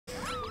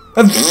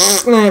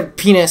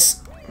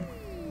Penis.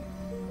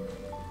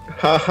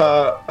 Ha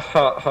ha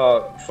ha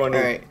ha. Funny.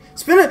 All right.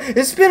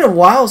 It's been a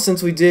while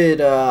since we did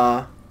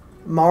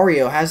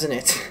Mario, hasn't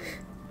it?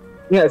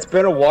 Yeah, it's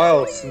been a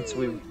while since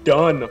we've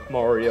done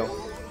Mario.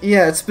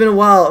 Yeah, it's been a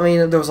while. I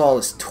mean, there was all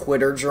this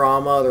Twitter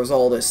drama. There was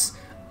all this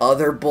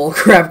other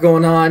bullcrap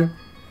going on.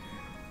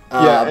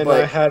 Yeah, and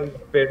I had an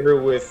affair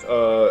with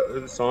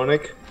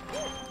Sonic.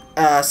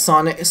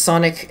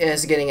 Sonic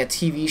is getting a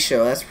TV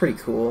show. That's pretty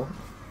cool.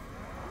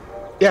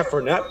 Yeah,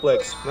 for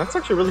Netflix. That's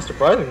actually really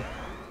surprising.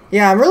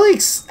 Yeah, I'm really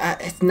it's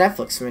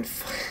Netflix, man.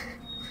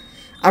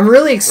 I'm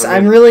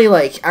really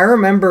like, I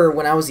remember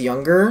when I was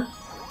younger,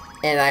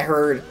 and I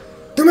heard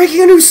they're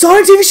making a new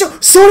Sonic TV show,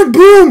 Sonic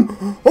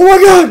Boom. Oh my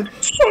god!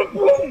 Sonic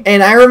Boom.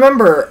 And I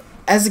remember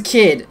as a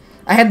kid,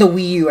 I had the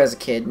Wii U as a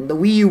kid, and the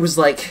Wii U was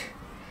like,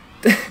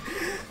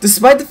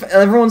 despite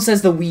everyone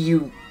says the Wii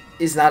U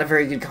is not a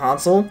very good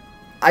console,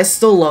 I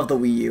still love the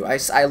Wii U.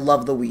 I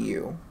love the Wii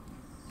U.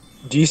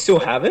 Do you still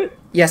have it?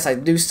 Yes, I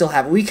do still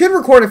have it. We could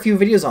record a few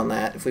videos on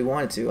that if we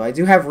wanted to. I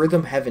do have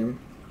Rhythm Heaven.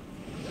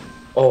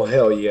 Oh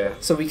hell yeah!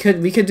 So we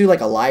could do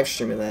like a live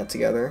stream of that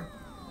together.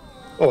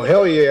 Oh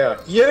hell yeah!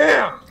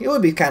 Yeah! It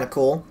would be kind of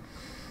cool.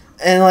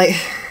 And like,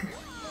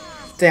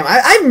 damn,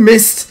 I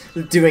missed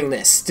doing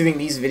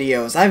these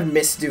videos. I've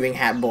missed doing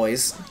Hat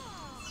Boys.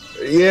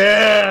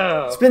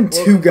 Yeah! It's been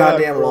too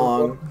goddamn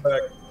long.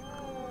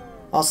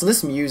 Also,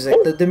 this music,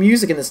 the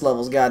music in this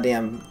level is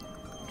goddamn,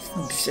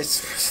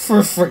 it's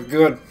for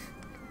good.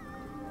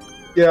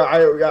 Yeah,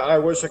 I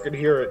wish I could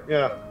hear it.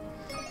 Yeah.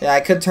 Yeah, I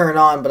could turn it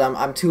on, but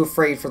I'm too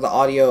afraid for the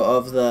audio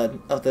of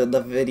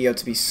the video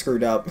to be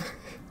screwed up.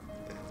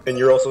 And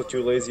you're also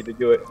too lazy to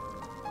do it.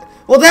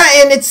 Well,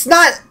 it's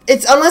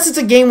unless it's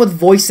a game with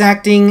voice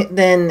acting,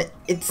 then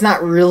it's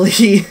not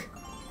really.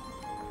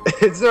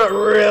 It's not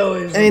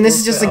really. I mean, this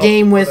is just a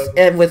game with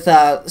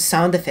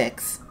sound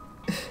effects.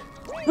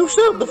 No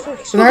sound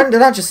effects. They're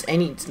not just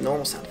any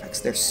normal sound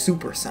effects. They're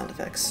super sound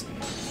effects.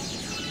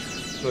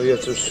 Oh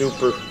yes, they're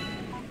super.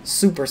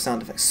 Super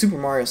sound effects. Super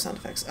Mario sound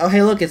effects. Oh,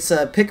 hey, look, it's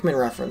a Pikmin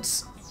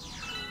reference.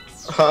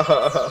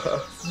 I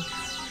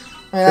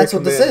mean, that's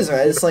what this is,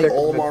 right? It's like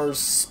Olmar's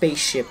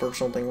spaceship or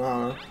something. I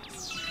don't know.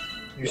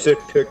 You said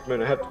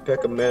Pikmin. I have to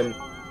pick a man.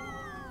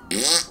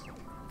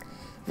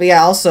 But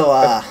yeah, also,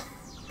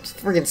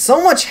 friggin'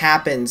 so much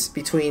happens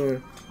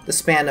between the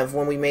span of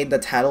when we made the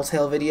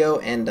Tattletale video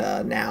and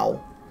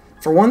now.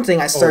 For one thing,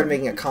 I started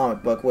making a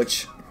comic book,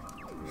 which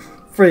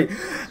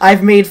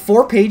I've made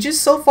 4 pages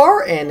so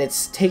far, and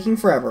it's taking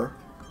forever.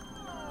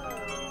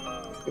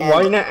 And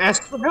why not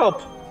ask for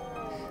help?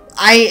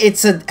 I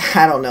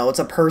don't know, it's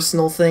a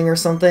personal thing or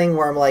something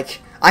where I'm like,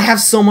 I have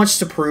so much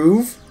to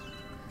prove,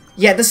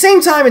 yet at the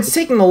same time, it's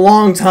taking a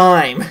long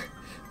time.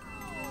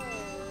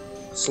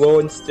 Slow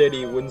and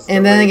steady wins the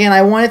And then race. again,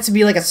 I want it to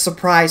be like a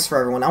surprise for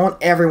everyone. I want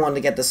everyone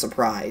to get the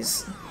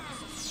surprise.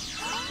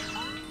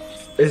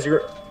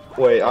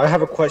 Wait, I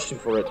have a question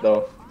for it,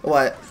 though.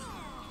 What?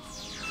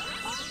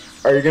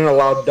 Are you gonna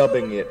allow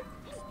dubbing it?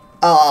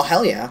 Oh,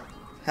 hell yeah.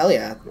 Hell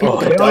yeah. People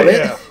can hell dub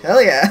yeah. it.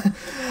 Hell yeah.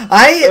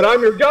 And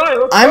I'm your guy.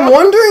 I'm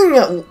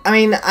wondering, I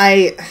mean,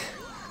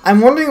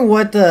 I'm wondering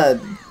what the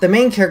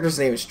main character's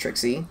name is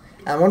Trixie.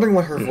 I'm wondering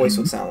what her voice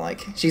would sound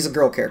like. She's a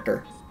girl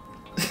character.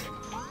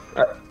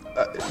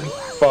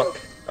 Fuck.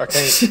 I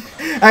can't.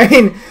 I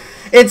mean,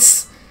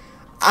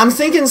 I'm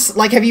thinking,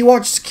 like, have you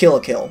watched Kill la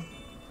Kill?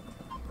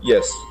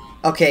 Yes.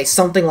 Okay,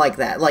 something like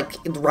that. Like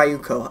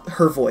Ryuko,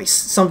 her voice.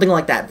 Something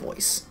like that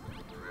voice.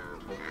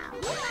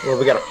 Well,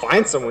 we gotta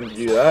find someone to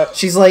do that.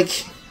 She's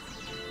like...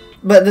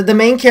 But the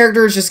main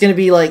character is just gonna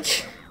be,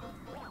 like...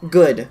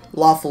 good.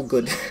 Lawful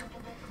good.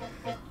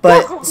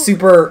 But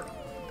super...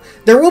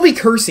 There will be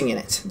cursing in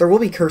it. There will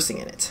be cursing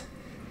in it.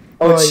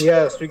 Oh,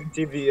 yes, we can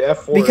see the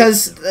F word.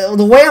 Because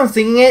the way I'm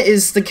thinking it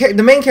is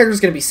the main character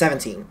is gonna be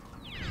 17.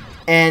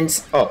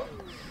 And... Oh.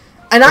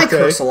 And I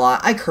curse a lot.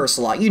 I curse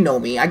a lot. You know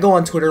me. I go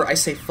on Twitter. I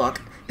say fuck.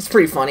 It's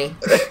pretty funny.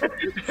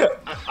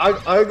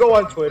 I go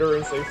on Twitter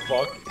and say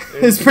fuck.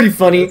 It's pretty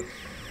funny.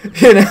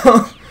 You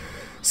know?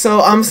 So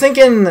I'm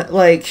thinking,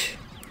 like,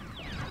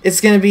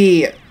 it's going to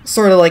be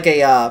sort of like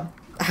a,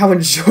 how in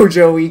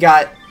JoJo we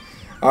got,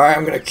 alright,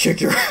 I'm going to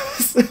kick your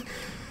ass.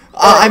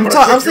 I'm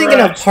thinking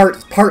of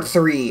part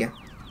 3.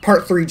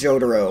 Part 3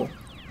 Jotaro.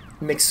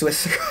 Mixed with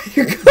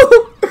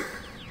Ryuko.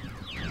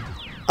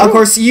 Of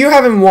course, you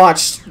haven't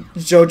watched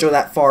JoJo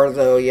that far,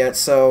 though, yet,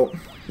 so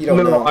you don't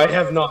know. No, I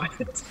have not.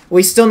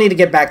 We still need to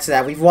get back to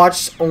that. We've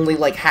watched only,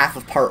 like, half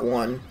of part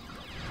 1.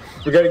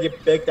 We gotta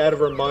get baked out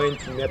of our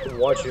minds and we have to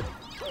watch it.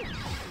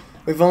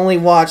 We've only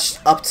watched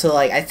up to,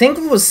 like, I think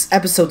it was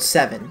episode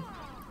 7.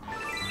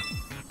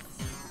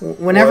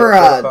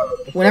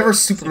 Whenever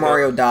Super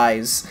Mario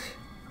dies.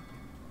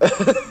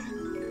 That's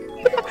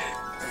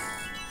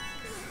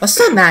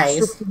so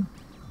nice.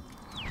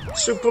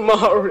 Super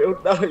Mario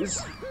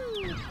dies.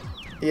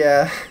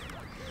 Yeah.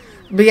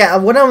 But yeah,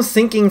 what I'm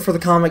thinking for the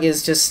comic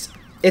is just,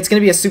 it's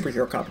gonna be a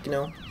superhero comic, you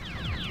know?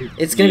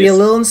 It's gonna be a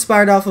little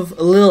inspired off of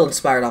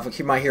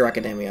My Hero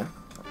Academia.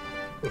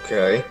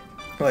 Okay.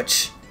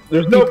 Which,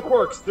 There's no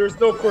quirks. There's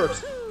no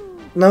quirks.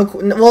 No,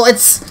 well,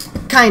 it's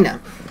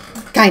kinda.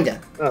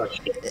 Oh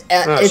shit.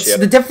 It's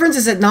the difference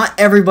is that not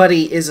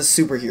everybody is a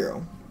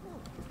superhero.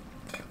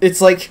 It's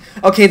like,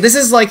 okay, this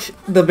is like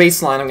the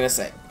baseline I'm gonna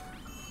say.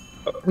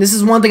 This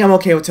is one thing I'm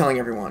okay with telling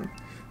everyone.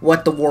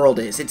 What the world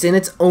is. It's in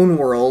its own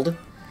world.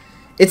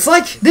 It's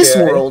like this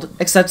world,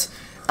 except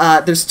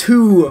there's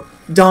two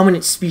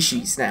dominant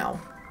species now.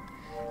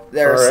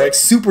 There's like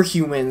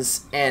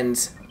superhumans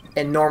and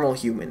normal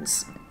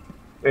humans.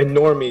 And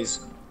normies.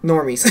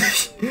 Normies.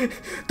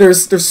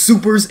 there's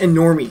supers and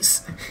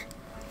normies.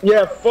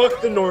 Yeah,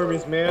 fuck the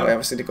normies, man. Oh, I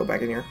obviously need to go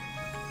back in here.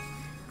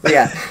 But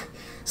yeah.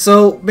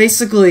 So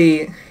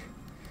basically,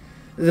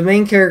 the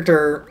main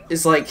character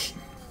is like,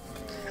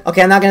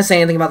 okay, I'm not gonna say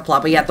anything about the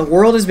plot, but yeah, the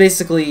world is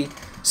basically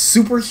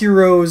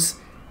superheroes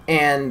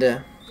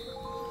and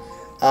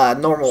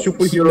normal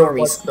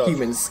normies,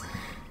 humans.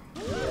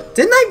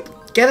 Didn't I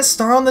get a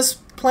star on this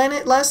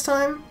planet last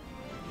time?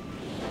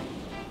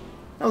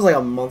 That was like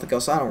a month ago,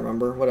 so I don't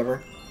remember.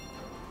 Whatever.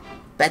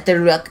 Better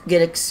luck,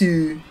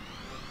 Galaxy.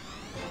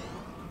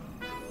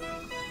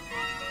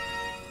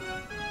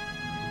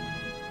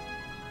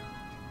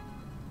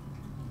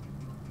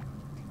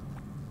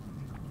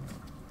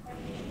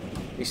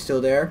 You still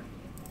there?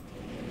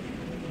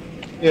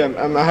 Yeah,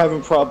 I'm having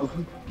a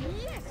problem.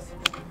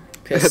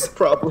 Piss. That's a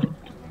problem.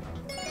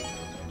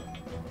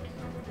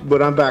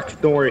 But I'm back.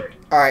 Don't worry.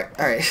 Alright.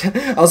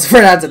 I was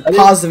afraid I had to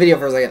pause the video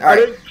for a second. Alright.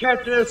 I didn't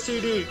catch an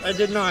CD. I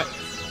did not.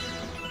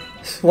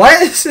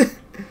 What?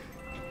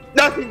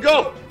 Nothing.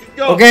 Go.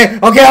 Okay,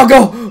 I'll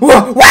go.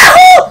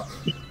 Wow!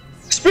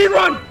 Speed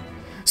run.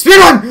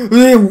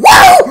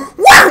 Wow!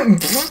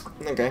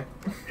 Okay.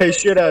 Hey,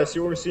 shit ass,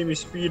 you wanna see me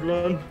speed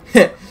run?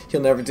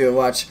 He'll never do it,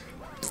 watch.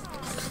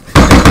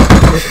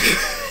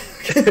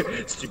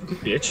 Stupid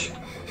bitch.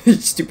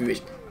 Stupid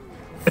bitch.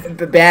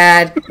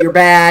 Bad. You're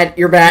bad.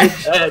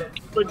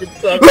 Fucking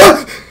suck.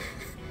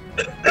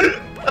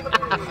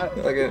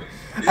 Okay.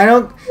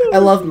 I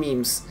love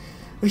memes.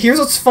 Here's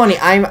what's funny.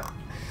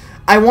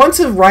 I want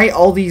to write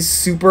all these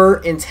super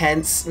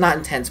intense, not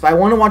intense, but I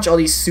want to watch all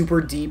these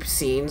super deep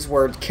scenes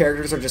where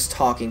characters are just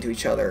talking to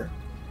each other.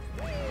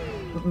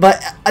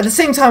 But at the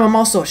same time, I'm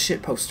also a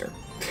shit poster.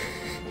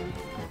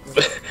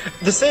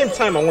 At the same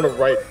time, I want to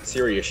write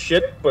serious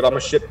shit, but I'm a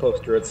shit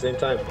poster at the same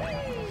time.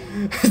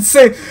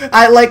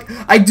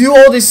 I do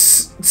all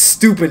this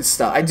stupid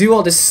stuff. I do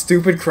all this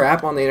stupid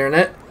crap on the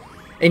internet,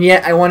 and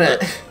yet I want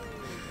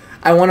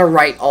to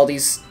write all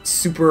these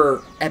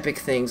super epic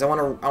things. I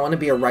want to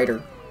be a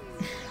writer.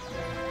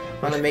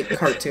 I want to make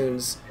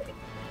cartoons.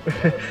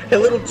 Hey,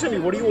 little Timmy,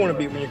 what do you want to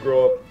be when you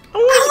grow up? I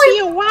want to be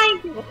a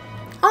writer.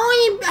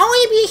 I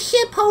want to be a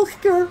shit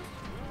poster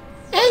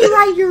and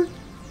writer.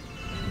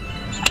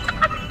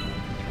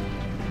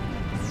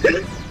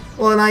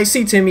 Well, and I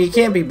see, Timmy, you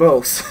can't be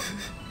both.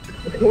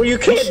 Well, you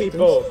can't be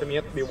both. I mean,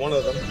 you have to be one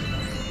of them.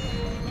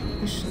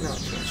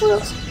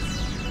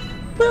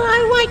 Well,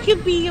 I like to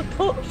be a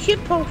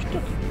shit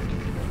poster.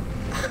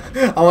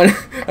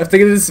 I'm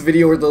thinking of this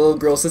video where the little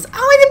girl says, I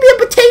want to be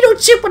a potato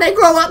chip when I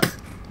grow up.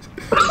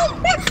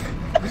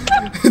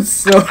 It's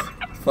so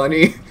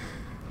funny.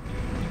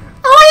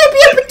 I want to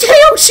be a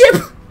potato chip.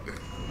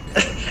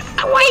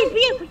 I want to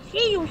be a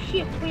potato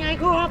chip when I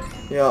grow up.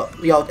 Yo,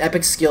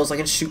 epic skills. I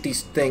can shoot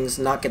these things,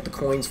 not get the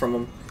coins from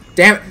them.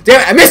 Damn it,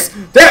 I missed!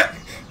 Damn it!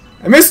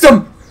 I missed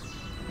them!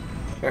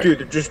 Right. Dude,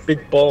 they're just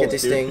big balls, get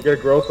this dude. thing. You gotta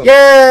grow them.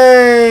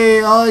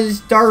 Yay! All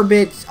these star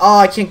bits. Oh,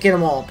 I can't get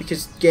them all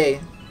because gay.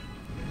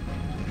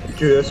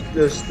 Dude,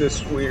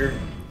 that's weird.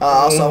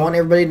 Also, I want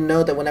everybody to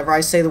know that whenever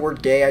I say the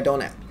word gay, I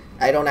don't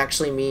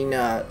actually mean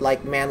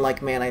like man. I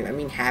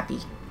mean happy.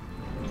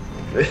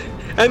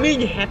 I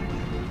mean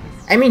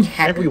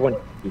happy.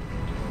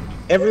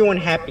 Everyone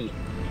happy.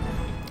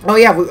 Oh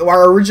yeah,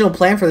 our original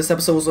plan for this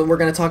episode was that we're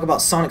going to talk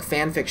about Sonic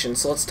fanfiction,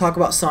 so let's talk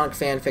about Sonic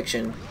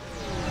fanfiction.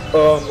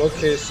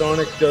 Okay,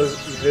 Sonic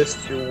does this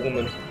to a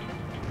woman.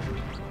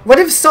 What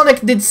if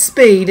Sonic did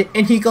speed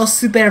and he goes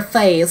super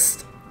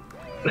fast?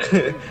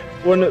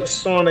 What if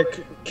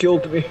Sonic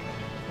killed me?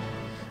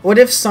 What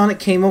if Sonic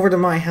came over to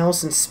my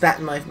house and spat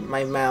in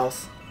my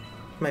mouth?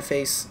 My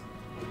face.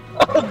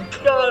 Oh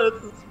god,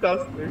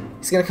 that's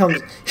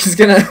disgusting. He's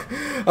gonna...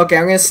 Okay,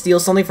 I'm gonna steal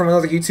something from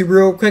another YouTuber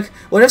real quick.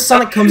 What if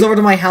Sonic comes over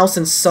to my house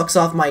and sucks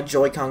off my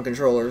Joy-Con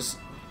controllers?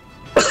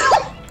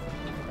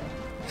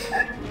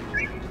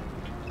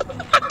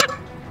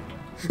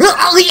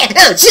 Oh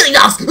yeah, chili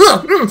dogs!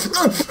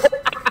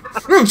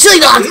 Chili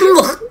dogs!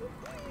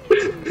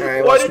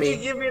 Alright, why watch did me. you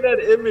give me that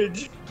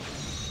image?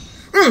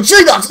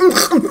 Chili dogs!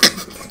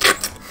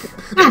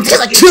 Taste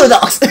like chili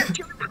dogs!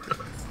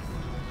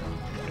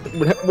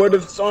 What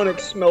if Sonic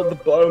smelled the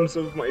bottoms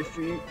of my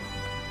feet?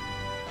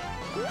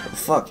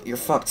 Fuck, you're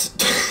fucked.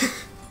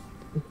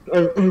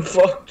 I'm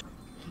fucked.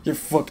 You're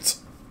fucked.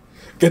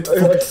 Get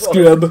fucked,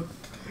 scrub.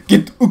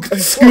 Get hooked,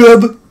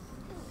 scrub.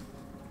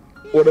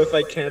 What if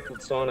I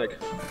canceled Sonic?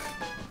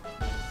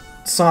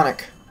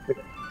 Sonic.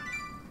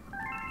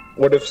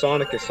 What if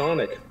Sonic is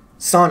Sonic?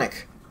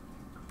 Sonic.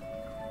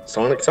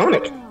 Sonic.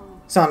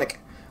 Sonic.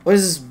 What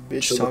is this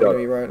bitch Shut talking up. to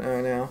me right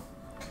now?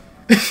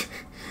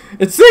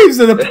 It seems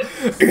that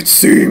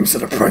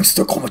a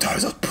prankster comment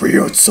has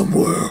appeared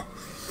somewhere.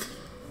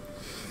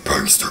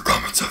 Prankster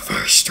comments have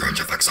very strange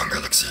effects on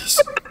galaxies.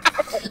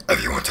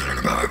 If you want to learn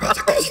about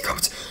the crazy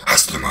comments,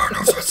 ask Lamar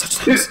knows about such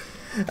things.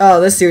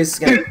 Oh, this series is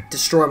gonna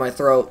destroy my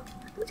throat.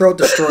 Throat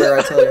destroyer,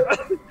 I tell you.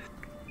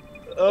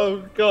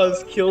 Oh god,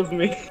 this kills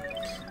me.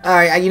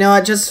 Alright, you know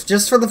what,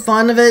 just for the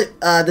fun of it,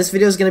 this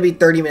video is gonna be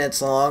 30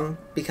 minutes long,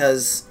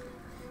 because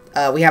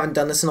we haven't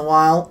done this in a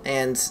while,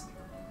 and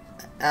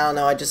I don't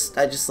know, I just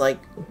like,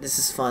 this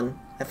is fun.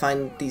 I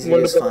find these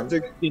videos fun.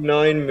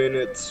 69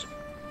 minutes.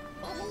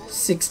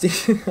 60.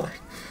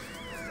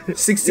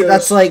 60,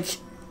 Yes. that's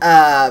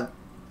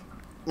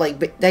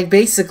like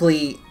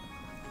basically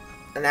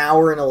an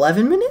hour and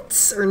 11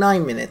 minutes? Or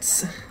 9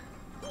 minutes?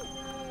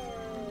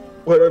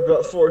 What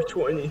about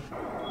 420?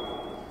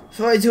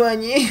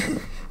 420?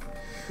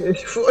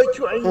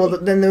 420. Well,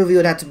 then the movie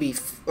would have to be,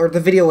 or the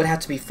video would have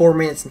to be 4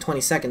 minutes and 20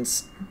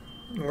 seconds.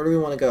 Where do we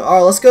want to go?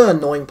 Alright, let's go to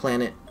Annoying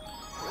Planet.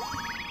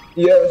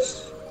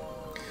 Yes.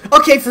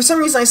 Okay, for some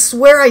reason I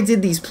swear I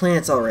did these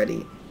planets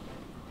already.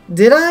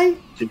 Did I?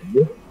 Did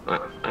you? I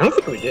don't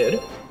think we did.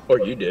 Or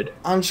you did.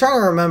 I'm trying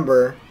to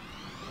remember.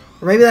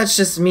 Or maybe that's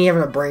just me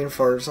having a brain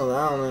fart or something.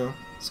 I don't know.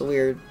 It's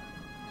weird.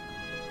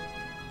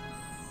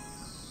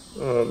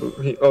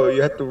 Oh,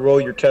 you have to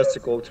roll your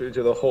testicle to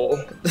the hole.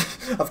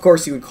 Of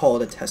course you would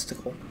call it a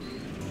testicle.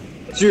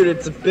 Dude,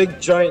 it's a big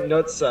giant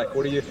nutsack.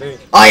 What do you think?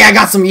 Oh yeah, I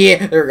got some,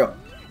 yeah! There we go.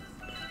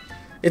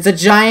 It's a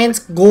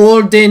giant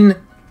golden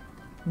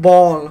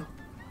ball.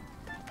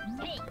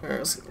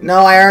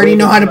 No, I already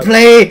know how to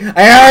play!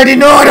 I already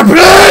know how to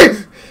play!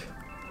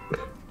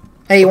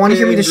 Hey, you want to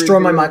hear me destroy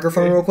my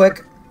microphone real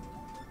quick?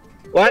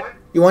 What?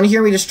 You want to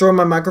hear me destroy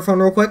my microphone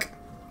real quick?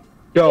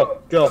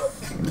 Go, go.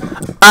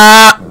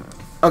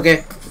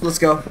 Okay, let's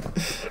go.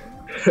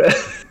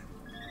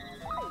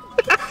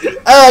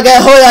 Oh, I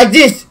gotta hold it like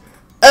this!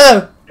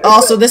 Oh!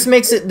 Also, this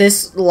makes it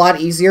a lot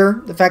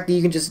easier. The fact that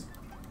you can just...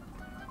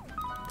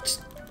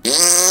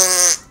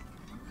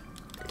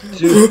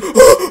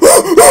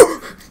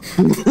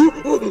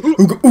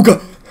 Ooga,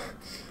 ooga!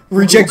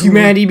 Reject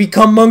humanity,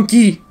 become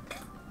monkey!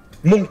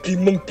 Monkey,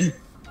 monkey.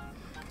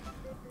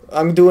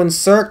 I'm doing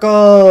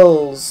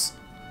circles!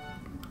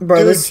 Bro,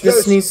 Dude, this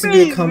just needs to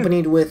be spin.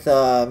 accompanied with,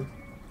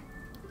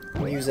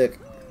 music.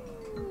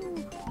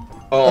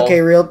 Oh,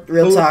 Okay, real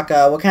talk,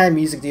 what kind of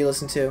music do you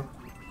listen to?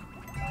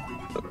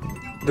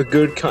 the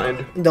good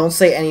kind. Don't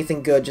say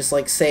anything good, just,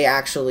 like, say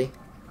actually.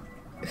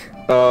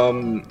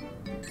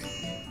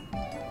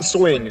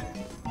 Swing.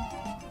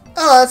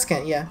 Oh, that's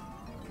kind of, yeah.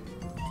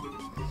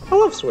 I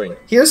love swing.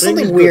 Here's Swing is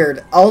something good.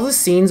 weird. All the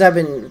scenes I've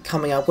been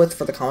coming up with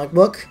for the comic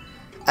book,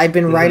 I've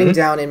been writing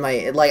down in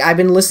my, like, I've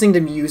been listening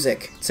to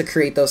music to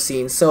create those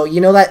scenes. So,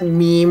 you know that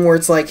meme where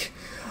it's like,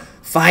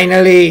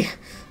 finally,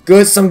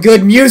 some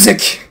good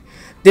music!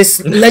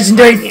 This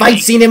legendary fight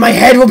scene in my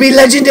head will be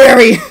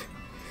legendary!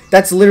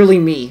 That's literally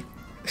me.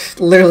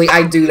 Literally,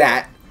 I do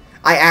that.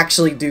 I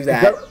actually do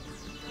that.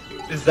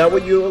 Is that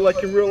what you look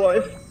like in real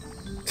life?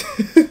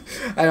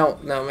 I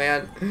don't know,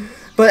 man.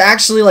 But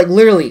actually, like,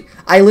 literally,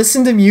 I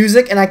listen to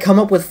music and I come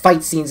up with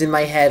fight scenes in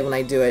my head when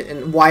I do it.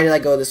 And why did I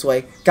go this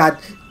way? God.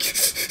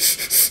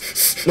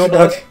 No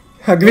balls. Okay.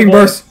 I'm giving No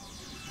balls.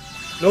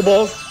 birth. No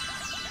balls.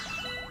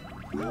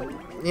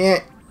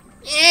 Yeah.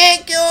 Yeah,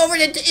 go over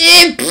the...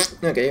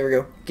 Okay, here we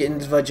go. Get in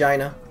the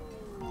vagina.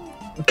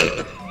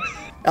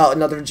 Oh,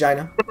 another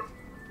vagina.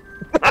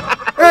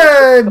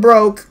 Hey,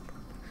 broke.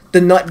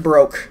 The nut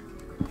broke.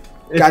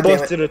 It's God damn it.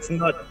 busted, it's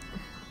nut.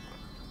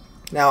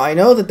 Now, I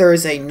know that there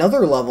is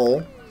another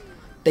level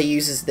that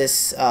uses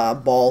this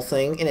ball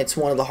thing, and it's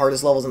one of the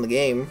hardest levels in the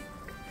game.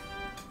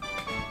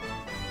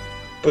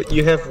 But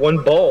you have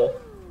one ball.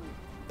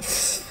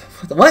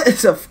 What?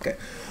 Okay.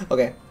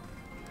 Okay.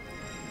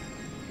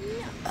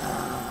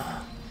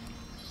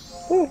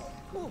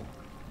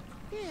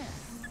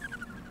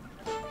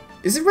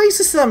 Is it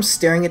racist that I'm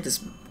staring at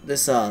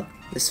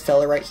this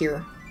fella right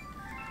here?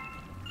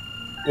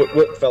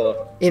 What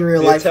fella? In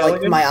real The life, like,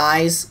 Italian? my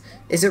eyes.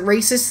 Is it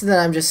racist that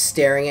I'm just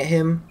staring at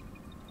him?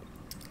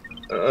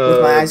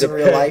 With my eyes in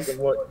real life?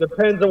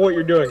 Depends on what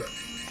you're doing.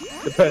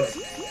 Depends.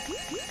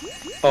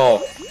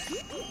 Oh.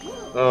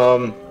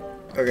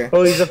 Okay.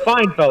 Well, he's a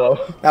fine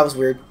fellow. That was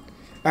weird.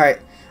 Alright.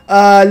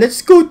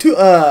 Let's go to,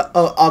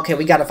 oh, okay,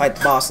 we gotta fight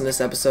the boss in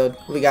this episode.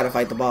 We gotta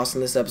fight the boss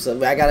in this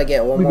episode. I gotta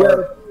get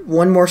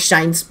one more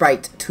shine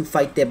sprite to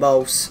fight the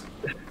boss.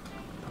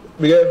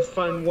 We gotta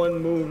find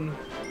one moon.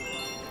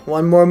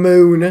 One more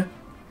moon.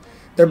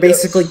 They're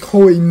basically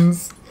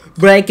coins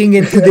breaking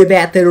into the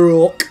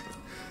Battle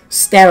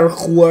Star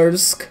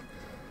Wars.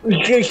 Go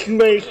to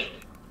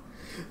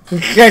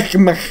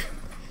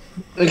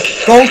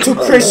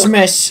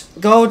Christmas.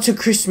 Go to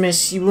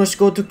Christmas. You must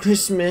go to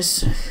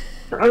Christmas.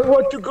 I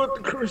want to go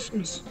to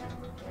Christmas.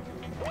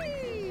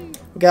 I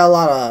got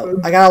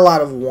a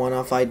lot of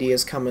one-off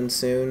ideas coming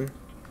soon.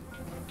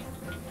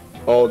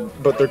 Oh,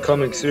 but they're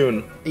coming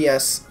soon.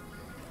 Yes.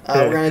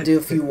 We're gonna do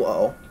a few.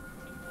 Whoa.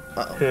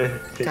 Uh-oh.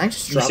 Can I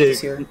just drop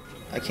this here?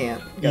 I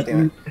can't. God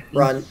damn it.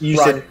 Run, you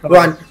run, said-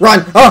 run,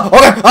 run! Oh,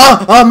 okay!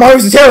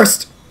 Mario's a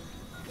terrorist!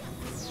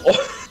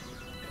 Oh.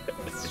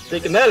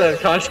 Taking that out of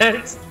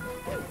context.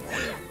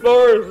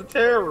 Mario's a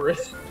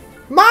terrorist.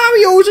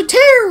 Mario's a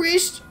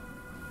terrorist!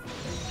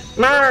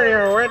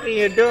 Mario, what are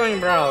you doing,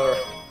 brother?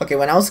 Okay,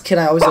 when I was a kid,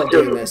 I always loved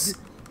doing this.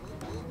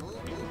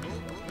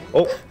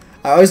 Oh.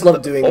 I always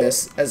loved doing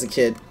this as a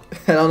kid.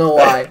 I don't know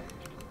why.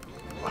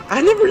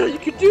 I never knew you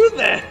could do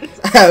that.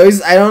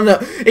 I don't know.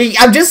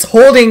 I'm just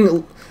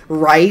holding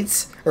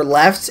right or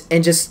left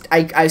and just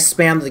I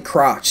spam the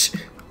crotch.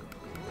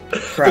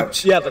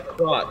 Crouch. Yeah, the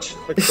crotch.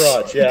 The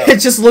crotch, yeah. It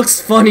just looks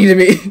funny to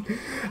me.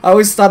 I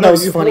always thought that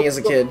was funny as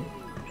a kid.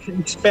 He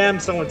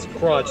spams someone's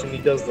crotch and he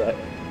does that.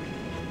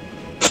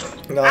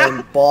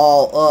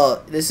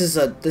 Ball.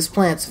 This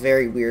plant's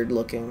very weird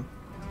looking.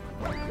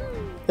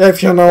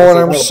 If you know what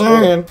I'm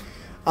saying.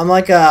 I'm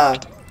like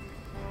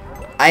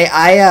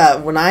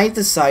when I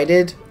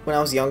decided when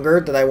I was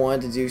younger that I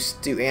wanted to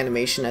do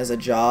animation as a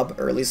job,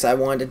 or at least I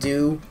wanted to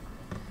do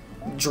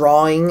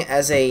drawing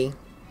as a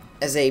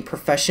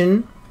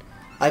profession,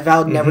 I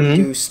vowed never to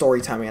do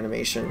storytime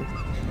animation.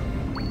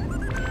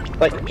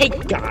 Like, hey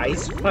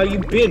guys, how you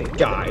been,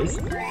 guys?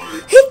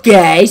 Hey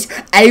guys,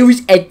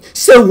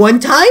 one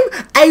time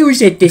I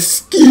was at the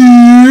school.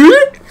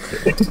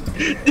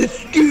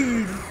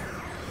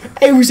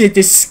 I was at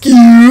the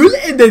school,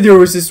 and then there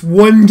was this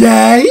one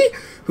guy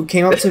who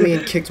came up to me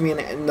and kicked me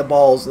in the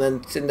balls,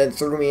 and then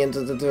threw me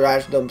into the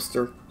trash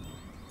dumpster.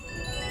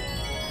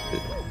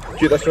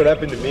 Dude, that's what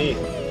happened to me.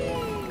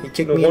 He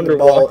kicked me in the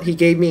ball. He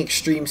gave me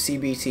extreme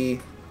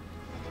CBT.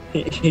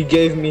 He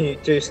gave me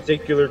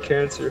testicular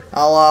cancer.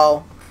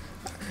 Hello.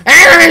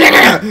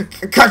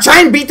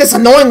 Try and beat this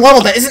annoying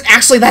level that isn't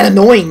actually that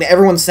annoying that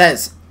everyone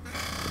says.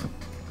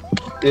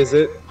 Is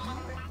it?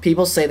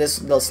 People say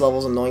this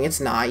level's annoying. It's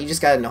not. You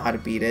just gotta know how to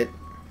beat it.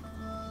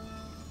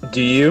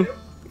 Do you?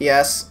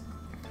 Yes.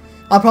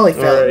 I'll probably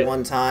fail it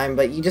one time,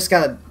 but you just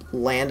gotta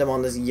land them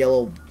on these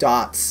yellow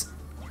dots.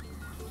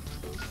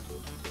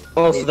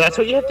 Oh, so that's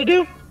what you have to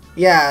do?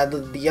 Yeah,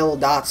 the yellow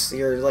dots.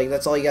 You're like,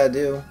 that's all you gotta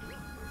do.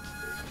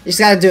 You just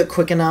gotta do it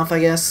quick enough, I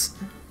guess.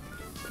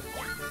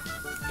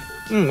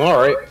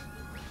 Alright.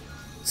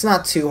 It's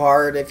not too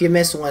hard. If you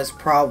miss one, it's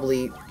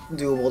probably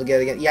doable to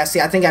get again. Yeah, see,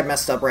 I think I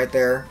messed up right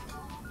there.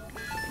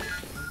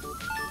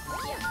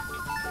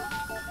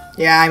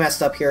 Yeah, I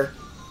messed up here.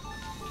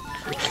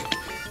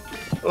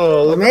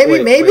 Oh,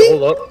 maybe? Wait,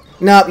 hold up.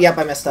 Nope, yep,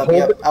 I messed up.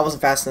 Yep, I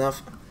wasn't fast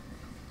enough.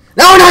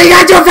 No, you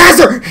gotta do it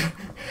faster!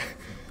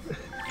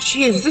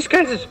 Jeez, this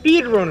guy's a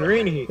speedrunner,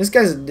 ain't he? This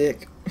guy's a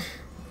dick.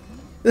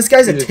 This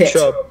guy's a tit.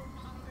 Chub.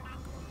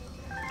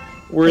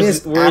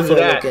 Where's it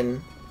at?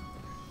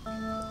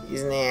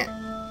 Isn't it?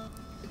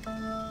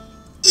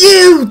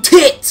 You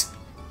tit!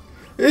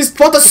 It's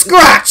for the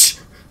scratch!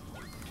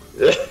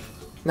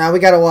 Now we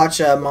gotta watch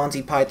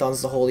Monty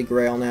Python's The Holy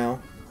Grail now.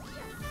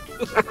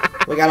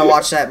 We gotta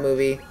watch that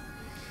movie.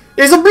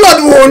 There's a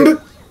blood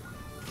wound!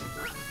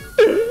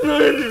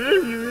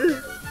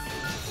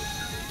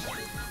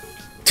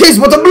 Tis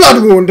but a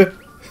blood wound!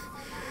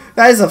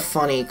 That is a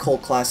funny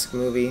cult classic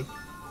movie.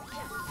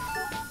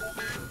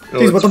 No,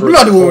 Tis but a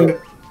blood wound!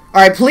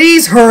 Alright,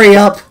 please hurry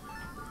up!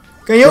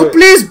 Can you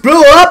please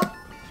blow up?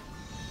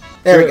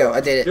 There we go,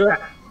 I did it.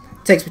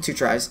 Takes me 2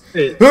 tries.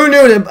 Who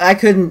knew that I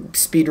couldn't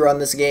speedrun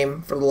this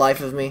game for the life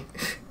of me?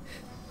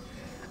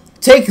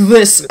 Take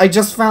this! I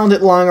just found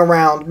it lying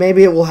around.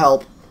 Maybe it will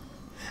help.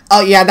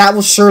 Oh yeah, that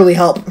will surely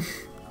help.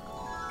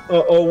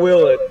 Oh,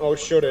 will it? Oh,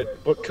 should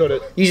it? But could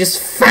it? You just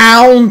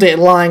found it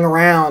lying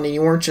around and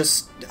you weren't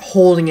just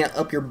holding it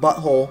up your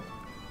butthole.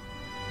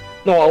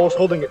 No, I was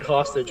holding it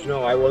hostage.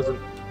 No, I wasn't.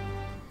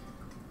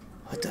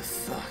 What the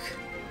fuck?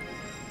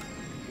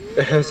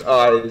 It has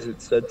eyes,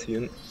 it's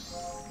sentient.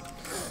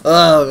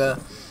 Oh god.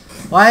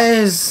 Why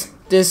is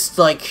this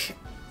like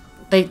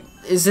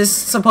is this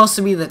supposed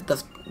to be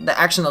the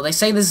action though? They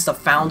say this is the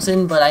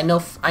fountain, but I know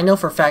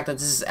for a fact that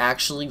this is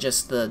actually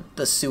just the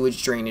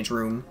sewage drainage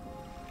room.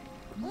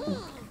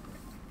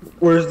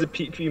 Where's the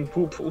pee-pee and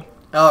poo-poo?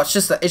 Oh, it's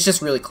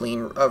just really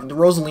clean.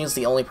 Rosaline's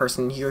the only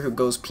person here who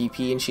goes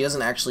pee-pee, and she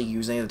doesn't actually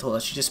use any of the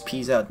toilet. She just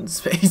pees out in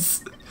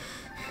space.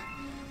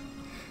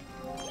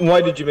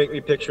 Why did you make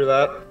me picture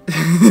that?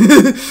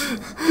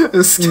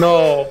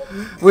 No.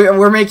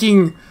 We're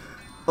making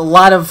a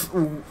lot of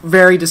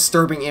very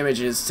disturbing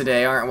images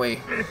today, aren't we?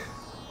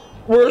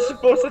 We're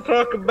supposed to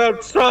talk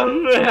about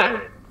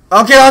Sonic.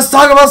 Okay, let's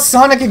talk about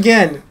Sonic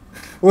again.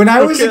 When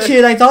I was a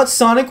kid, I thought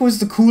Sonic was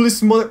the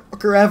coolest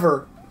motherfucker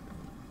ever.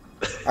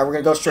 Alright, we're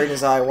gonna go straight in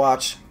his eye,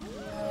 watch.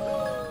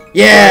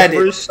 Yeah, when I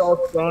first saw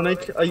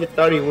Sonic, I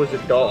thought he was a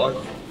dog.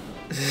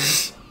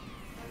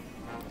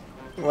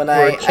 When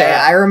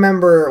I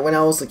remember when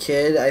I was a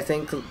kid, I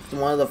think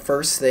one of the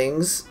first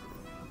things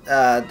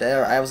that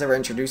I was ever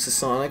introduced to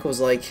Sonic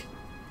was like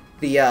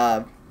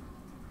the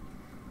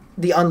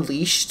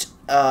Unleashed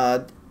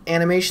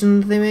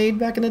animation that they made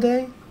back in the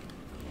day.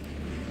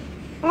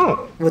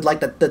 Oh. With like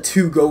the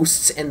 2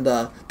 ghosts and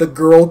the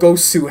girl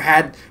ghosts who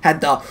had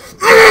the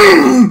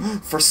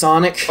for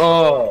Sonic.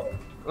 Oh.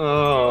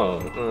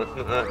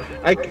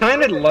 I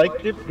kind of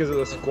liked it because of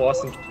the squash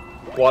and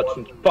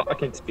fuck, I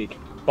can't speak.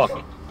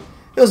 Fuck.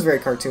 It was very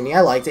cartoony.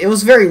 I liked it. It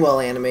was very well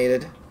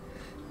animated.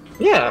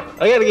 Yeah,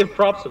 I gotta give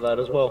props to that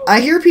as well.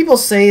 I hear people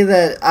say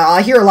that,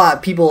 I hear a lot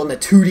of people in the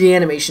 2D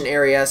animation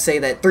area say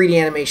that 3D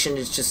animation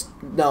is just,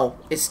 no,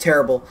 it's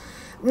terrible.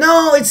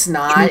 No, it's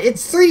not.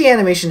 3D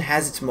animation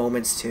has its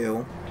moments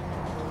too.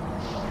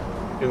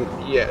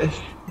 Yeah.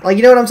 Like,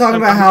 you know what I'm talking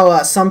about?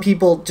 How some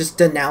people just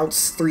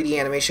denounce 3D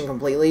animation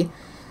completely?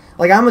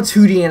 Like, I'm a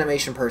 2D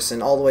animation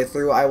person all the way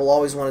through. I will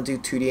always want to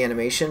do 2D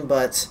animation,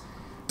 but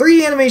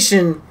 3D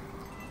animation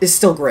is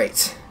still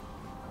great.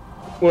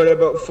 What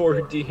about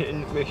 4D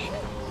animation?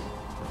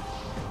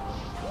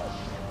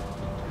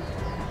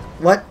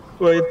 What?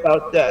 What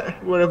about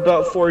that? What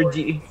about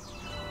 4D?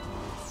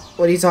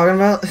 What are you talking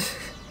about?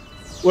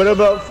 What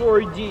about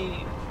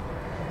 4D?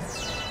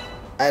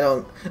 I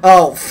don't...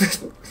 Oh.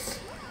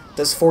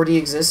 Does 4D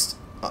exist?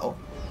 Uh-oh.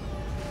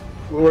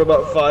 What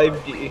about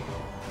 5D?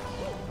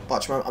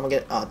 Watch, I'm gonna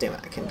get... Oh, damn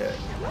it. I can't do it.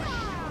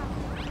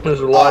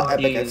 There's a lot of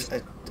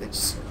Epic.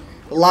 Ds.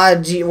 A lot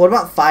of G... What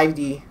about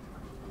 5D?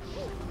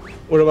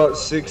 What about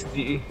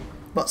 6D?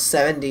 About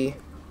 7D.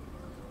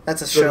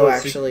 That's a What show,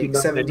 about actually.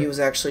 69? 7D was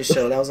actually a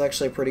show. That was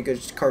actually a pretty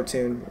good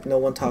cartoon. No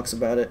one talks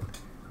about it.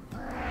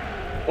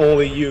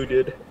 Only you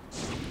did.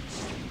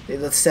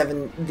 The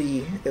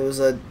 7D. It was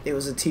a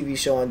TV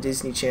show on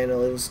Disney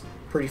Channel. It was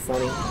pretty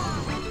funny.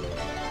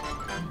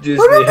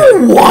 Disney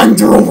Remember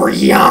Wander Over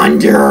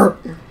Yonder?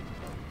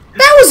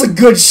 That was a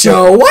good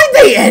show. Why'd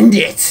they end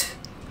it?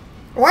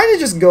 Why did it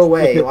just go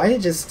away? Why did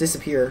it just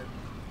disappear?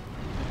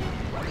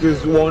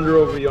 Because Wander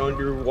Over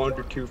Yonder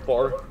wandered too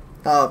far.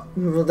 Well,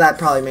 that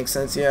probably makes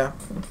sense, yeah.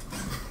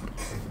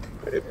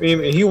 I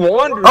mean, he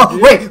wandered. Oh,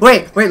 dude.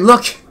 wait,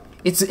 look!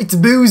 It's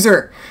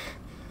Boozer!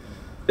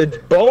 It's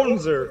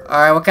Boneser.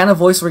 Alright, what kind of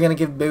voice we're gonna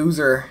give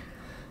Boozer?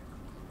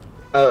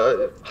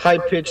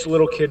 High-pitched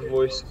little kid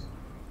voice.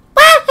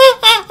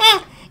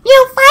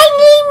 You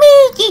finally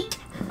made it!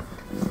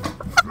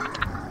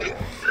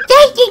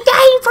 That's the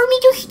time for me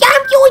to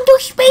stamp you into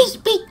space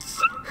bits!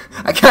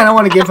 I kinda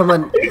wanna give him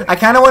I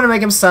kinda wanna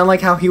make him sound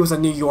like how he was a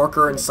New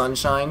Yorker in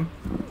Sunshine.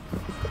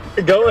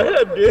 Go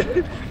ahead,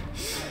 dude.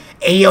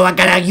 Hey yo, I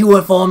got a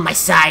UFO on my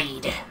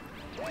side.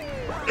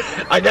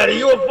 I got a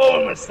UFO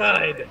on my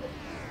side.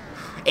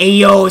 Hey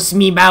yo, it's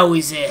me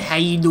Bowser. How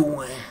you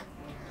doing?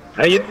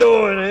 How you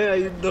doing, eh? How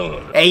you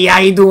doing? Hey, how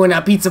you doing?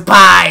 A pizza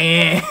pie,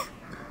 eh?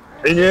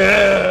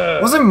 Yeah.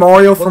 Wasn't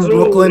Mario from What's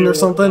Brooklyn or over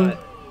something? there?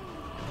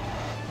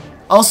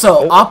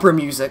 Also, opera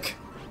music.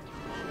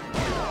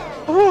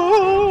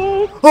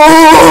 Oh.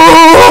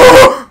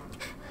 Oh!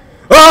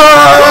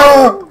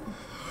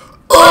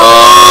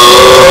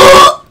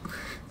 Oh!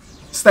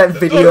 It's that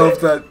video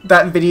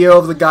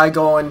of the guy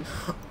going.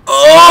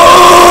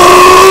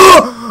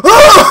 Oh!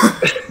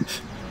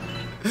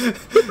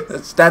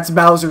 That's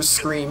Bowser's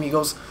scream. He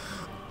goes.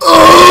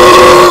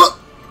 Oh!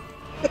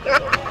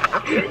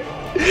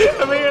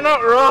 I mean, you're not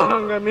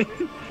wrong. I mean,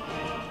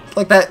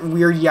 Like that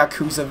weird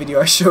Yakuza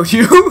video I showed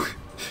you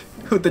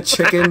with the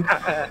chicken.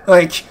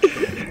 Like,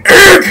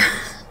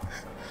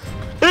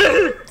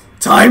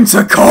 time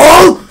to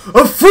call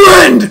a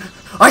friend.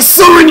 I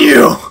summon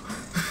you.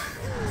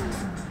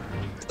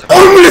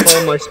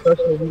 oh, my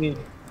special need.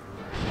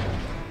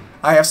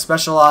 I have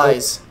special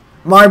eyes.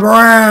 My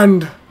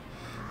brand.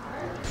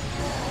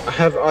 I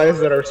have eyes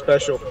that are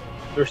special.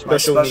 They're My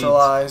special special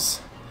needs.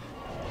 eyes.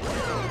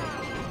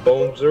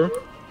 Boneser.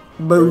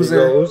 Boozer.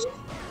 There he goes.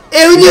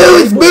 Ew, no,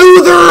 it's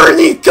Boozer, and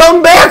he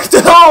come back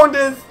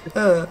down.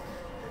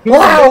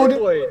 Loud.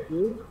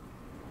 Dude.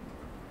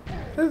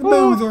 It's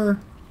Boozer.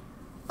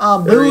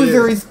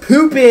 Boozer is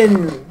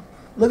pooping.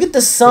 Look at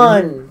the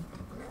sun.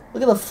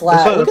 Look at the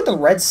flag. Look at the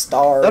red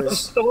stars. That's a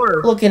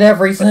star. Look at That's a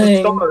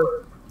everything.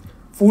 star.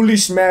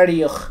 Foolish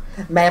Mario.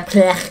 My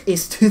plech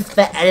is too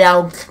fat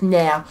long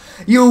now.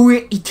 You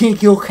really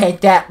think you'll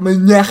get that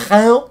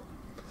now?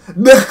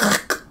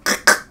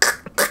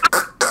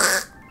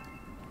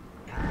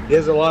 He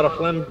has a lot of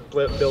phlegm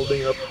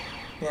building up.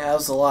 Yeah, that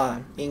was a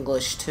lot.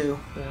 English too.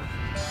 Yeah.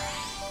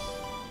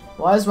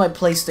 Why is my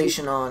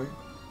PlayStation on?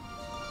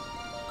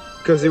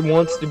 Because it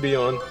wants to be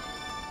on.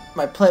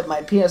 My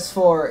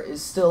PS4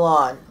 is still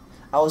on.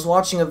 I was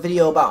watching a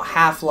video about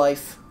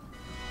Half-Life.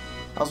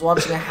 I was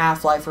watching a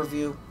Half-Life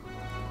review.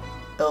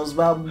 It was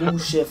about Blue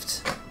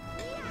Shift.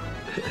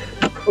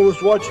 I was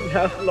watching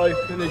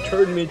Half-Life and it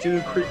turned me into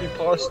a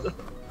creepypasta.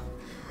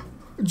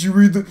 Did you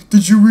read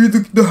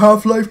the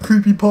Half-Life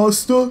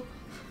creepypasta?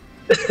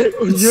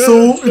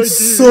 It's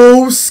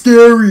so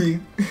scary.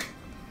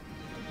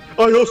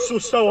 I also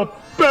saw a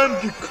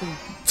bandicoot.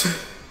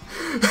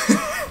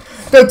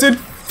 That's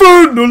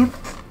infernal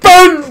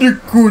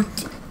bandicoot.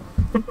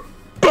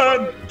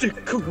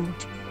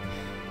 Bandicoot.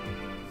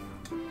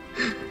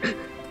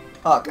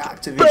 Fuck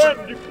Activision.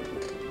 Bandicoot.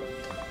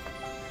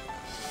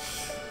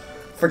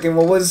 Freaking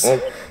what was?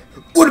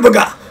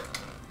 Woodabaga.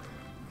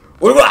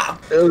 Woodabaga.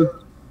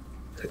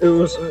 It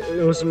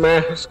was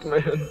Mask,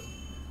 man.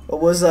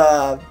 What was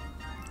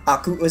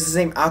Aku? Was his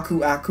name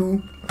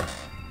Aku?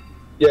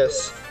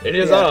 Yes, it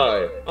is Yeah.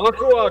 I,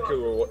 Aku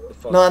Aku, or what the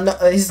fuck? No, no,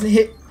 he's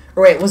hit.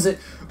 Or wait, was it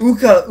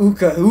Uka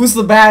Uka? Who was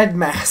the bad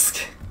mask?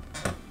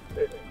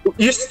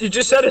 You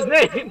just said his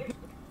name!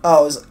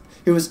 Oh,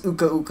 it was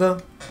Uka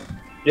Uka?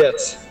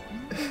 Yes.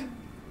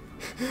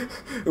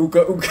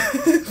 Uka Uka.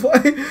 Why?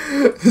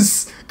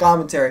 This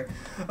commentary.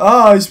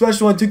 Oh,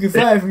 special one took you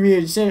 5 from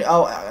me.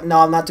 Oh, no,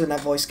 I'm not doing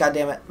that voice. God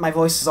damn it. My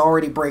voice is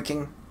already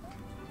breaking.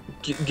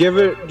 Give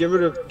it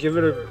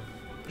a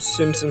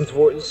Simpsons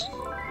voice.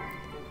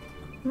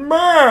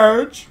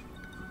 Marge!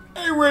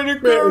 I want to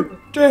go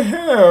to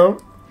hell.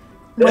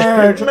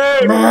 Marge,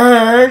 Marge.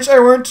 Marge, I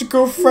want to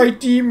go fight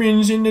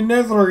demons in the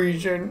nether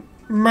region.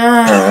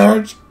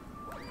 Marge.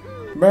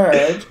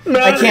 Marge.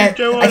 I can't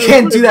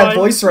do that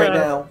voice right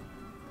now.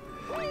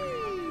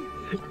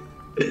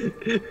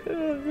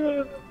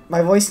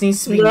 My voice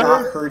needs to be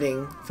not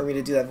hurting for me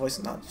to do that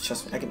voice. No,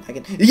 just I can.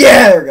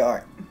 Yeah, there we go. All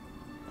right.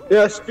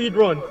 Yeah, speed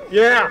run.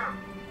 Yeah.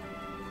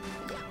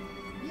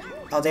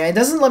 Oh damn! It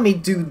doesn't let me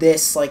do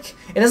this. Like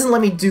it doesn't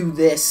let me do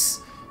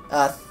this.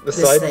 The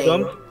This side thing.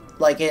 jump?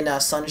 Like in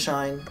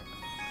Sunshine.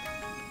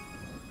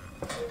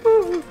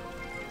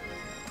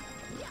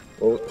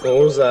 What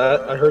was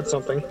that? I heard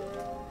something.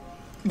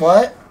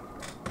 What?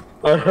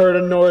 I heard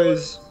a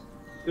noise.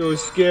 It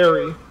was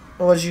scary.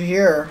 What did you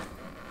hear?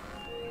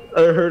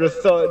 I heard a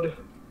thud.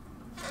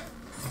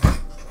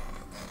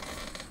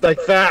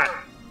 Like that.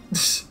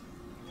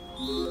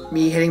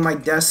 Me hitting my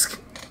desk.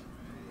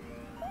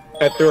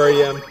 At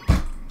 3 a.m.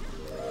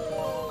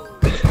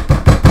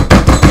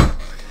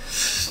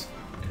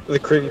 The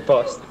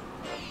creepypasta.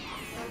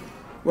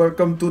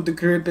 Welcome to the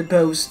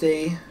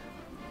creepypasta.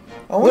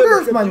 I wonder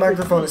if my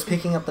microphone is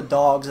picking up the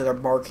dogs that are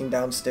barking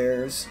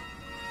downstairs.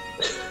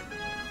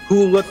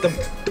 Who let the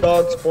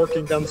dogs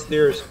barking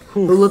downstairs?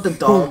 Who let the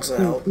dogs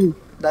out?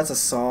 That's a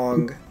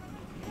song.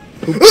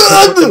 Who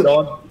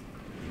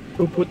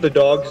put the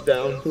dogs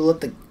down? Who let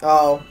the...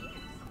 Oh.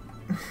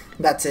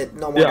 That's it.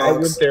 No more Yeah, I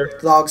dogs. went there.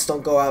 Dogs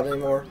don't go out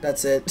anymore.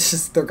 That's it.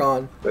 Just they're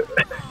gone.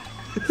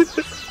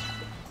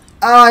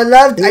 Oh, I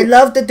love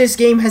that this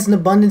game has an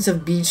abundance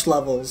of beach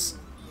levels.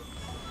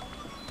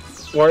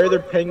 Why are there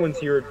penguins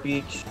here at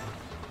beach?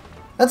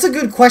 That's a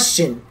good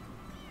question.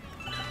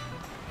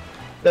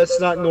 That's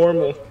not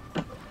normal.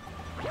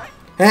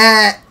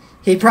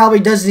 He probably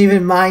doesn't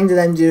even mind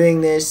them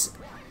doing this.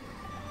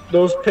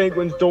 Those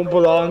penguins don't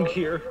belong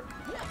here.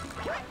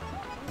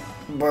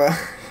 Bruh.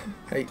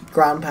 Hey,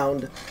 ground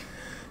pound.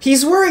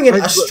 He's wearing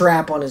a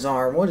strap on his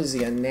arm. What is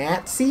he, a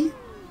Nazi?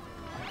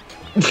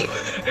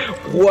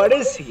 What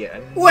is he?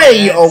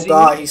 Wait, oh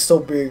god, he's so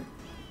big.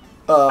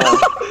 That's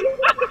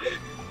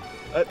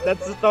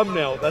the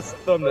thumbnail. That's the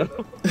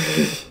thumbnail.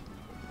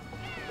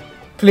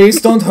 Please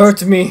don't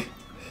hurt me.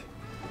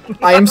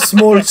 I am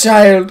small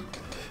child.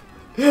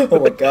 Oh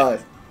my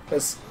god,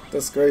 that's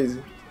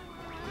crazy.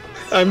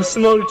 I'm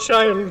small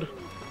child.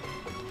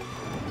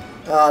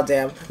 Ah,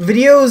 damn.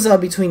 Videos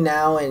between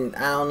now and,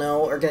 I don't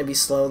know, are gonna be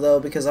slow though,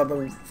 because I've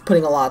been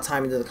putting a lot of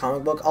time into the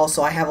comic book.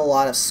 Also, I have a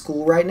lot of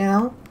school right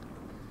now.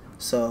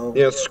 So,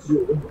 Yeah,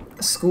 school.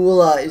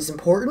 School is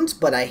important,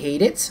 but I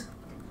hate it.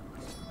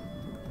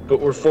 But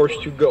we're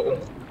forced to go.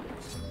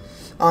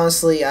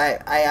 Honestly,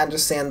 I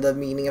understand the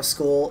meaning of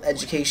school.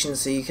 Education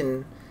so you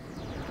can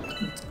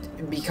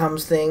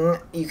becomes thing.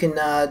 You can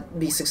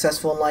be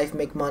successful in life,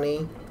 make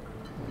money.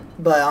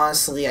 But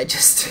honestly, I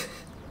just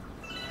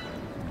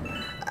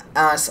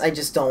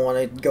don't want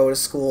to go to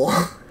school.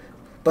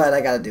 But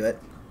I gotta do it.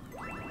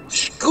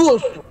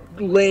 School's for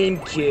lame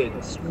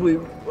kids.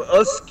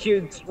 Us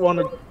kids want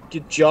to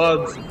get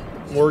jobs,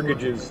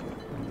 mortgages,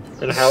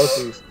 and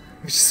houses.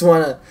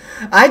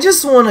 I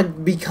just wanna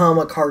become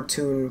a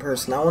cartoon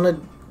person. I wanna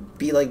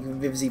be like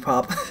Vivzy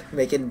Pop,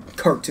 making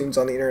cartoons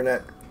on the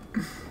internet.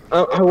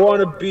 I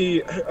want to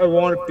be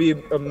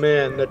a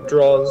man that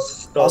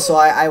draws stuff. Also,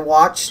 I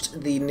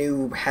watched the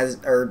new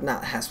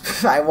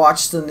I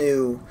watched the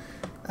new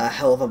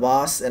Hell of a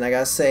Boss, and I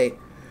gotta say,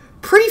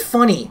 pretty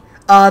funny.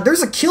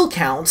 There's a kill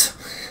count.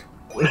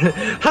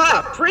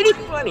 Ha! Pretty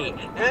funny.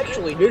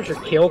 Actually, there's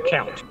your kill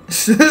count.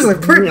 That's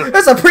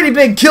a pretty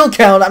big kill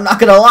count. I'm not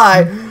gonna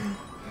lie.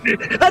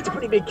 That's a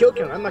pretty big kill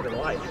count. I'm not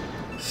gonna lie.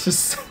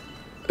 Just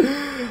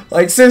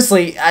like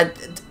seriously,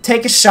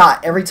 take a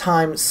shot every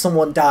time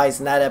someone dies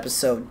in that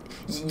episode.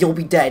 You'll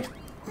be dead.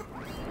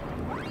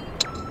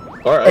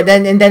 All right.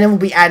 And then it will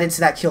be added to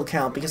that kill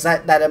count because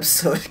that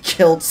episode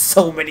killed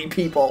so many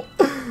people.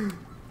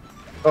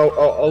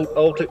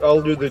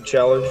 I'll do the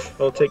challenge.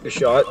 I'll take the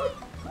shot.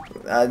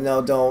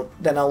 No, don't.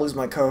 Then I'll lose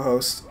my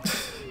co-host.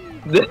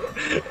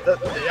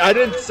 I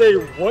didn't say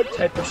what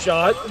type of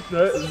shot.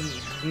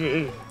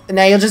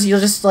 Now you'll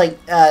just like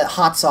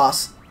hot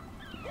sauce.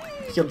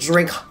 You'll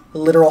drink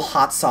literal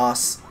hot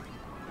sauce.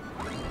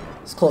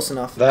 It's close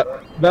enough. That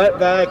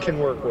I can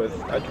work with.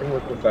 I can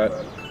work with that.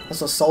 That's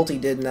what Salty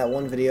did in that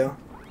one video.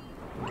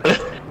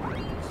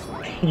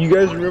 You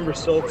guys remember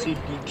Salty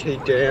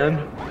DK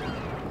Dan?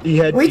 He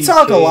had. We DK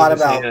talk a lot in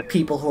his about hand.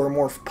 people who are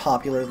more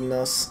popular than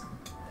us.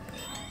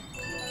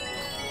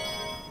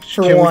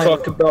 For Can one, we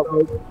talk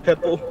about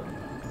Pepple?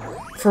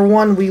 for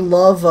one, we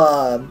love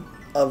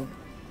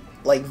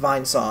like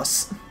vine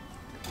sauce.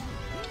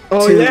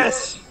 Oh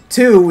yes.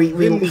 Two, we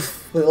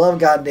love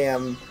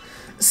goddamn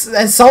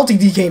and salty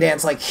DK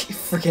dance, like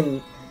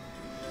freaking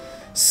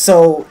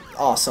so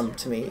awesome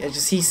to me. It's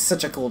just he's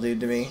such a cool dude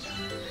to me.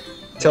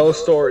 Tell a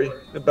story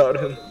about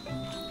him.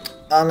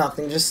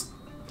 Nothing. Just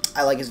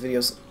I like his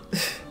videos.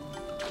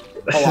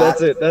 A lot.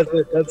 That's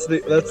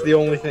it. That's the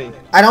only thing.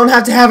 I don't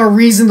have to have a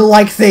reason to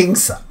like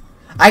things.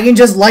 I can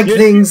just like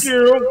things.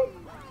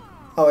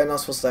 Oh, I'm not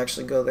supposed to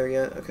actually go there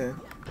yet. Okay.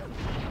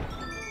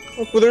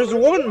 Well, there's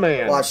one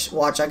man.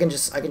 Watch. I can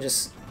just.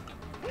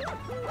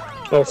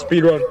 Oh,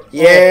 speed run.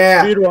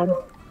 Yeah. Oh, speed run.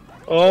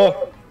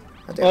 Oh.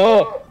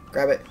 Oh.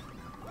 Grab it.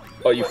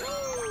 Oh, you.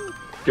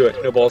 Do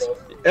it. No balls.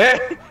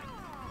 Eh.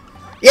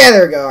 Yeah,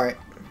 there we go. All right.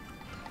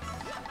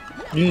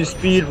 You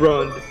speed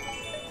run.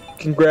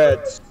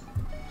 Congrats.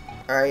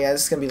 All right. Yeah,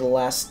 this is gonna be the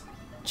last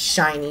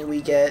shiny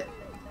we get.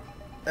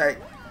 All right.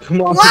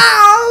 Come on.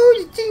 Wow!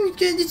 The thing's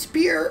gonna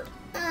disappear.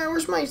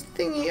 Where's my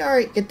thingy? All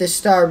right, get this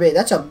star bit.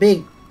 That's a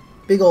big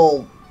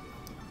old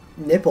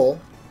nipple.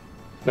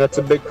 That's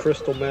a big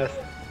crystal meth.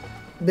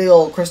 Big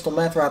old crystal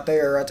meth right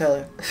there. I tell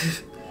you.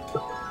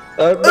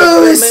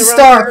 Oh, it's a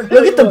star.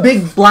 Look at the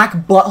big black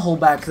butthole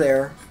back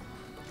there.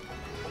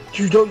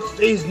 You don't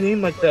say his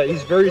name like that.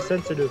 He's very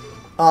sensitive.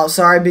 Oh,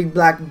 sorry, big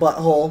black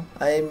butthole.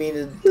 I didn't mean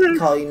to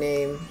call you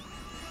name.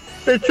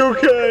 It's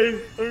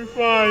okay. I'm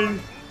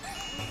fine.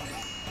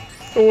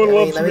 No one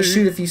loves me. Let me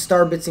shoot a few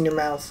star bits in your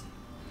mouth.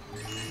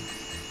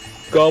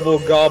 Gobble,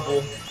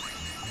 gobble.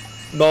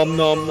 Nom,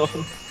 nom,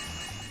 nom.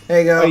 There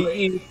you go. I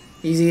eat.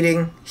 He's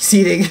eating. He's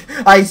eating.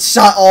 I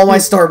shot all my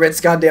star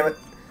bits. God damn it.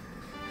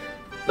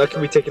 That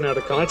can be taken out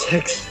of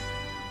context.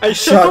 I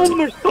shot all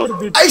my star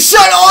bits. I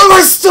shot all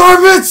my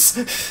star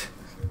bits.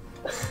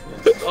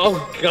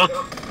 Oh god.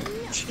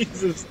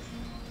 Jesus.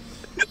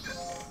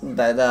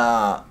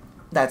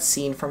 That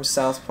scene from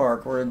South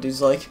Park where a dude's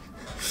like,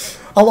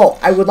 "Hello,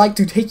 I would like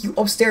to take you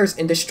upstairs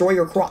and destroy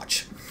your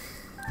crotch."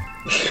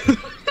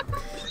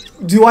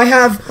 Do I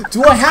have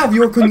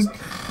your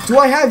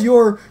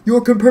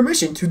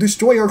permission to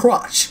destroy your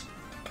crotch?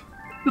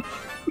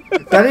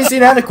 That is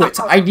inadequate.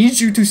 I need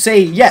you to say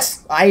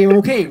yes. I am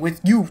okay with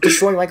you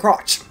destroying my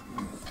crotch.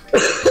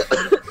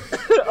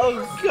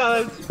 Oh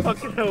god, that's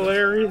fucking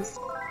hilarious.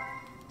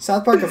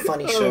 South Park, a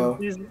funny show.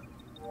 Jesus.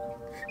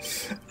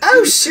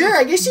 Oh sure,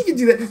 I guess you can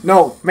do that.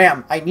 No,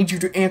 ma'am, I need you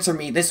to answer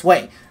me this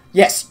way.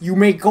 Yes, you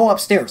may go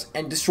upstairs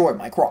and destroy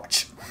my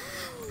crotch.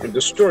 And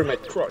destroy my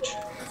crotch.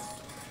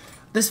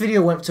 This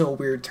video went to a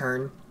weird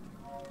turn.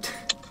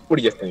 What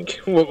do you think?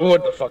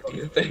 What the fuck do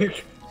you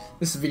think?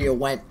 This video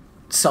went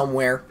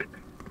somewhere.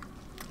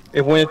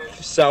 It went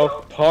to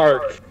South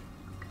Park.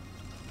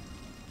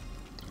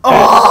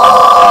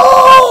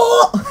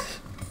 Oh!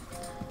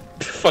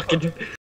 Fucking